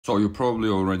So you probably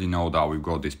already know that we've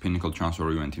got this Pinnacle transfer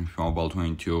event in FIFA Mobile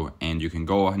 22, and you can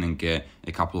go ahead and get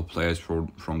a couple of players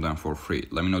from them for free.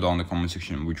 Let me know down in the comment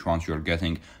section which ones you're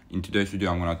getting. In today's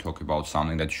video, I'm going to talk about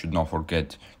something that you should not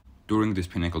forget during this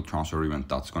Pinnacle transfer event.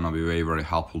 That's going to be very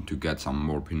helpful to get some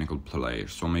more Pinnacle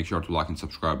players. So make sure to like and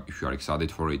subscribe if you are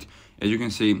excited for it. As you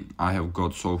can see, I have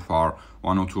got so far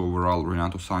 102 overall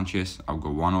Renato Sanchez, I've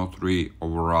got 103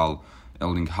 overall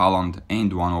Erling Haaland,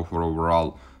 and 104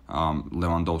 overall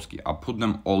Lewandowski. I put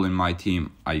them all in my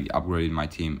team. I upgraded my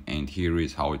team, and here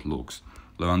is how it looks.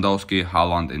 Lewandowski,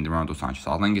 Haaland, and Renato Sanchez.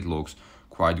 I think it looks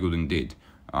quite good indeed.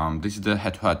 This is the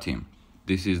head-to-head team.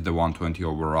 This is the 120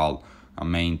 overall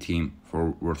main team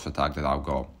for worst attack that I've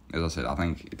got. As I said, I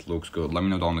think it looks good. Let me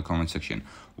know down in the comment section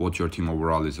what your team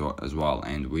overall is as well,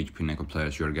 and which Pinnacle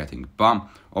players you're getting. But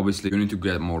obviously you need to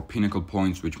get more Pinnacle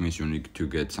points, which means you need to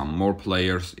get some more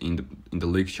players in the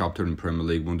league chapter in Premier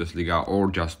League, Bundesliga,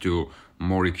 or just do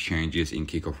more exchanges in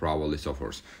kickoff rivalry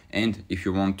offers. And if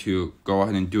you want to go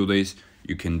ahead and do this,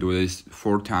 you can do this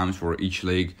 4 times for each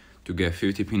league to get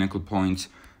 50 Pinnacle points.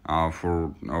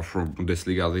 For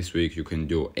Bundesliga this week you can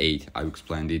do 8. I've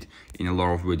explained it in a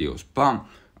lot of videos, but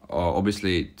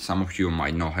obviously some of you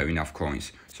might not have enough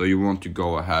coins, so you want to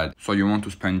go ahead, so you want to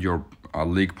spend your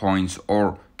league points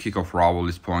or kickoff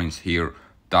rivalry points here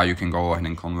that you can go ahead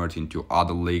and convert into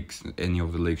other leagues, any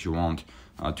of the leagues you want,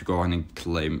 to go ahead and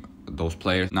claim those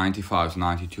players, 95s,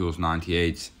 92s,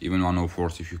 98s, even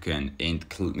 104s if you can, and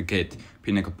get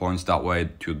Pinnacle points that way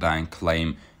to then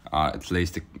claim at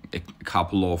least a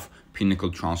couple of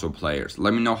Pinnacle transfer players.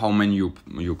 Let me know how many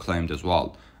you claimed as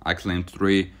well. I claimed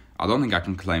 3. I don't think I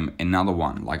can claim another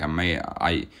one. Like I mean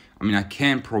I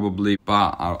can probably,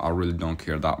 but I really don't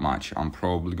care that much. I'm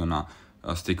probably gonna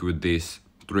stick with these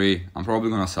 3. I'm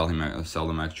probably gonna sell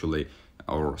them actually,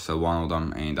 or sell one of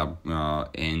them,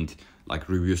 and like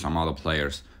review some other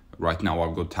players. Right now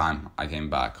I've got time. I came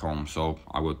back home, so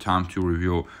I've got time to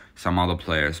review some other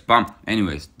players. But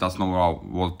anyways, that's not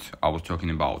what I was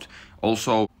talking about.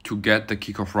 Also, to get the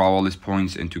kickoff rivalry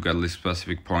points and to get list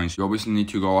specific points, you obviously need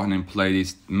to go ahead and play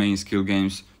these main skill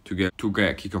games to get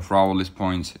kickoff rivalry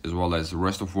points, as well as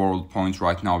rest of world points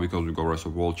right now, because we got rest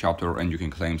of world chapter, and you can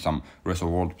claim some rest of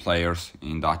world players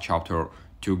in that chapter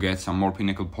to get some more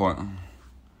Pinnacle points.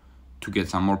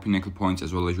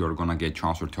 As well as you are gonna get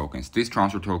transfer tokens. These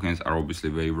transfer tokens are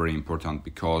obviously very important,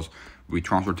 because with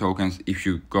transfer tokens, if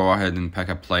you go ahead and pack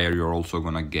a player, you're also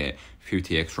gonna get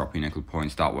 50 extra Pinnacle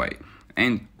points that way.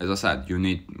 And as I said, you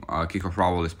need kickoff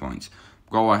rivalry points.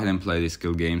 Go ahead and play these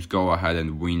skill games. Go ahead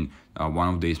and win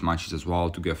one of these matches as well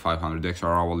to get 500 extra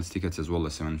rivalry tickets, as well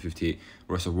as 750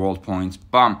 rest of world points.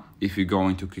 But if you go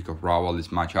into kickoff rivalry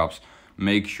matchups,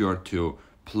 make sure to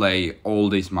play all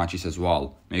these matches as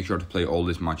well. Make sure to play all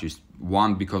these matches.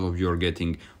 One, because of you're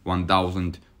getting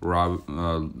 1000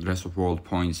 rest of world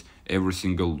points every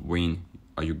single win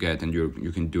you get, and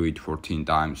you can do it 14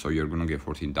 times, so you're gonna get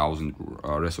 14,000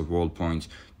 rest of world points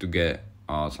to get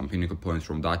some Pinnacle points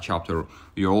from that chapter.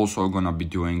 You're also gonna be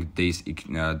doing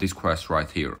this quest right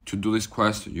here. To do this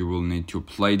quest, you will need to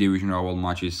play division rival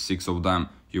matches, 6 of them.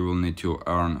 You will need to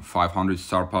earn 500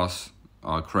 star pass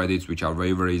credits, which are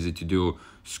very easy to do.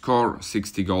 Score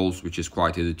 60 goals, which is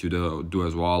quite easy to do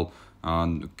as well.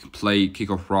 Play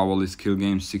kickoff rivalry skill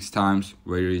games 6 times,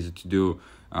 very easy to do.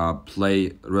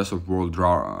 Play rest of world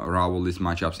rivalries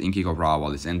matchups in kickoff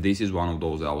rivalries, and this is one of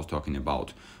those that I was talking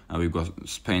about. We've got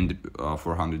spend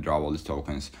 400 rivalries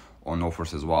tokens on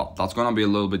offers as well. That's gonna be a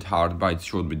little bit hard, but it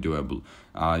should be doable.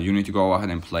 You need to go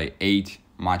ahead and play 8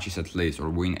 matches at least, or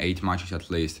win 8 matches at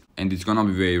least, and it's gonna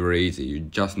be very easy. You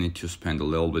just need to spend a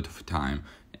little bit of time,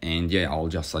 and yeah, I'll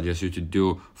just suggest you to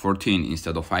do 14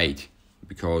 instead of 8,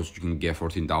 because you can get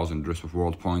 14,000 rest of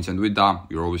world points, and with that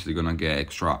you're obviously gonna get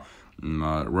extra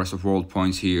rest of world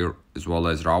points here, as well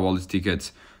as rivalry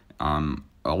tickets,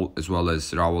 as well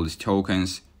as rivalry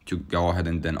tokens to go ahead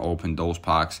and then open those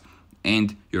packs,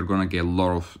 and you're gonna get a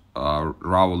lot of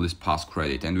rivalry pass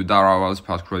credit. And with that rivalry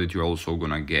pass credit, you're also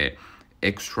gonna get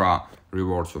extra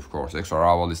rewards, of course, extra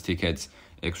rivalry tickets,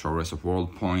 extra rest of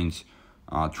world points,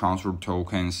 transfer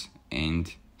tokens,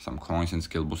 and some coins and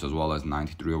skill boosts, as well as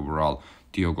 93 overall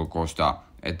Diogo Costa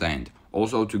at the end.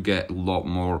 Also, to get a lot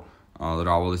more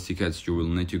rivalry tickets, you will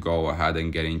need to go ahead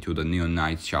and get into the Neon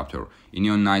Knights chapter. In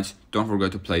Neon Knights, don't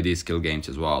forget to play these skill games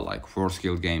as well, like 4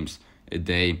 skill games a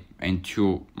day and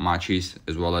 2 matches,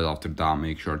 as well as after that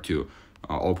make sure to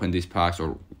open these packs,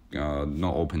 or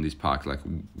not open these packs, like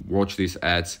watch these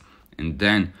ads, and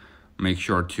then make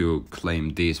sure to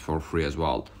claim these for free as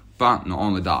well. But not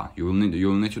only that, you will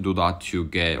need to do that to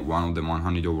get one of the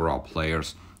 100 overall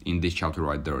players in this chapter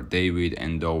right there, David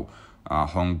Endo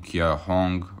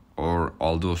Hong or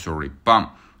Aldo, sorry.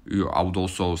 But I would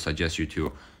also suggest you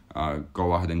to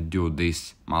go ahead and do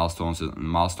this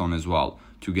milestone as well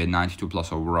to get 92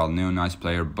 plus overall nice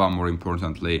player, but more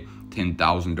importantly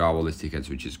 10,000 Raw tickets,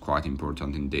 which is quite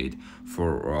important indeed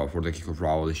for the kickoff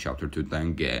Raw chapter to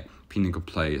then get Pinnacle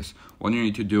players. What you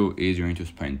need to do is you need to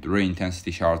spend 3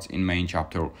 intensity shards in main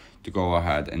chapter to go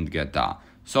ahead and get that.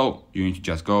 So you need to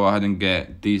just go ahead and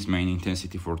get this main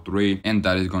intensity for 3, and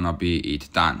that is gonna be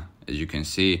it done, as you can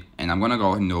see. And I'm gonna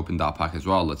go ahead and open that pack as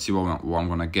well. Let's see what I'm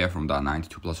gonna get from that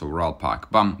 92 plus overall pack.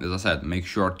 But as I said, make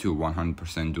sure to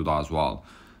 100% do that as well.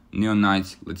 Neon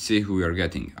Knights, let's see who we are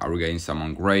getting. Are we getting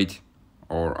someone great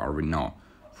or are we not?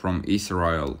 From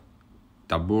Israel,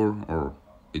 Dabur, or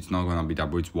it's not gonna be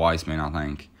Dabur, it's Wiseman, I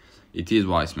think. It is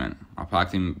Wiseman. I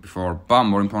packed him before, but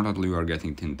more importantly, we are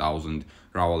getting 10,000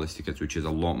 Raw tickets, which is a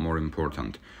lot more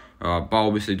important. But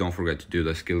obviously, don't forget to do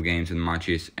the skill games and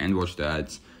matches and watch the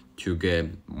ads to get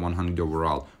 100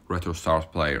 overall Retro Stars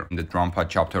player. In the drum pad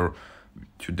chapter,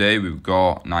 today we've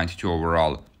got 92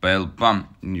 overall Bale. Bam,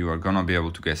 you are gonna be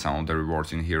able to get some of the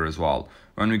rewards in here as well.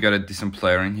 When we get a decent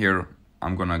player in here,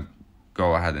 I'm gonna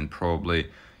go ahead and probably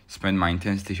spend my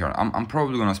intensity shard. I'm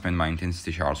probably gonna spend my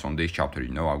intensity shards on this chapter.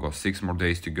 You know, I've got 6 more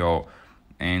days to go,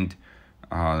 and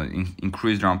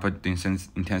increase drum pad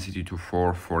intensity to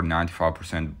 4 for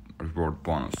 95% reward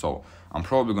bonus. So I'm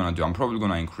probably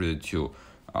gonna increase it to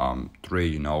 3,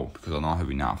 you know, because I don't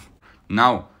have enough.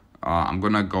 Now I'm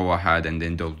gonna go ahead and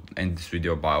then end this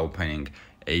video by opening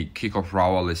a kickoff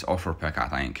Raw offer pack, I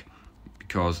think,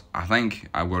 because I think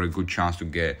I've got a good chance to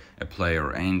get a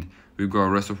player. And we've got a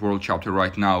Rest of World chapter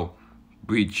right now,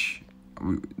 which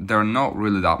there are not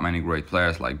really that many great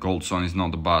players. Like Goldson is not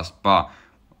the best, but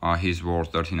he's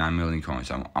worth 39 million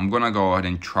coins. I'm gonna go ahead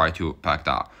and try to pack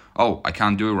that. Oh, I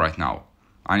can't do it right now.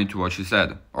 I need to watch the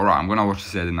set. Alright, I'm gonna watch the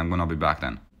set and I'm gonna be back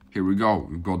then. Here we go.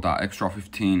 We've got that extra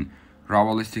 15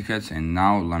 Raw tickets, and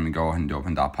now let me go ahead and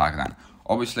open that pack then.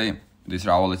 Obviously, these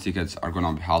Raw tickets are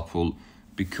gonna be helpful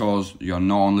because you're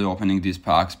not only opening these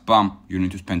packs, but you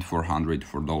need to spend 400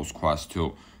 for those quests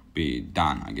to be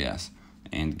done, I guess,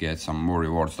 and get some more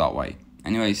rewards that way.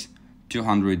 Anyways,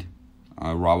 200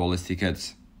 Raw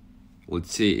tickets.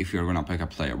 Let's see if you're gonna pick a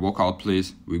player. Walkout,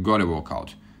 please. We got a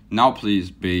walkout. Now,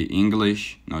 please be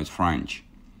English. No, it's French.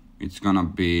 It's gonna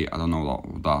be, I don't know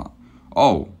that.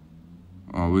 Oh,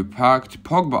 we packed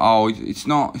Pogba. Oh, it's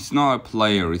not a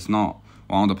player. It's not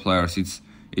one of the players.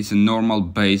 It's a normal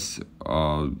base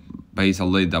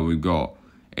elite that we got.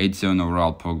 87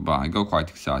 overall Pogba. I got quite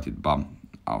excited, but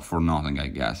for nothing, I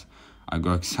guess. I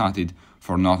got excited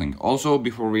for nothing. Also,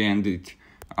 before we end it,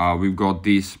 we've got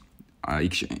this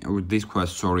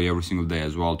quest, every single day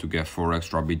as well, to get 4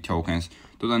 extra bit tokens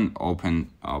to then open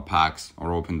packs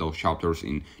or open those chapters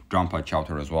in drum pad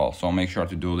chapter as well. So make sure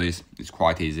to do this. It's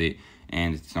quite easy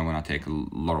and it's not gonna take a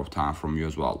lot of time from you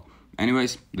as well.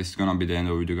 Anyways, this is gonna be the end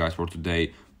of the video, guys, for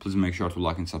today. Please make sure to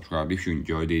like and subscribe if you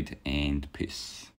enjoyed it, and peace.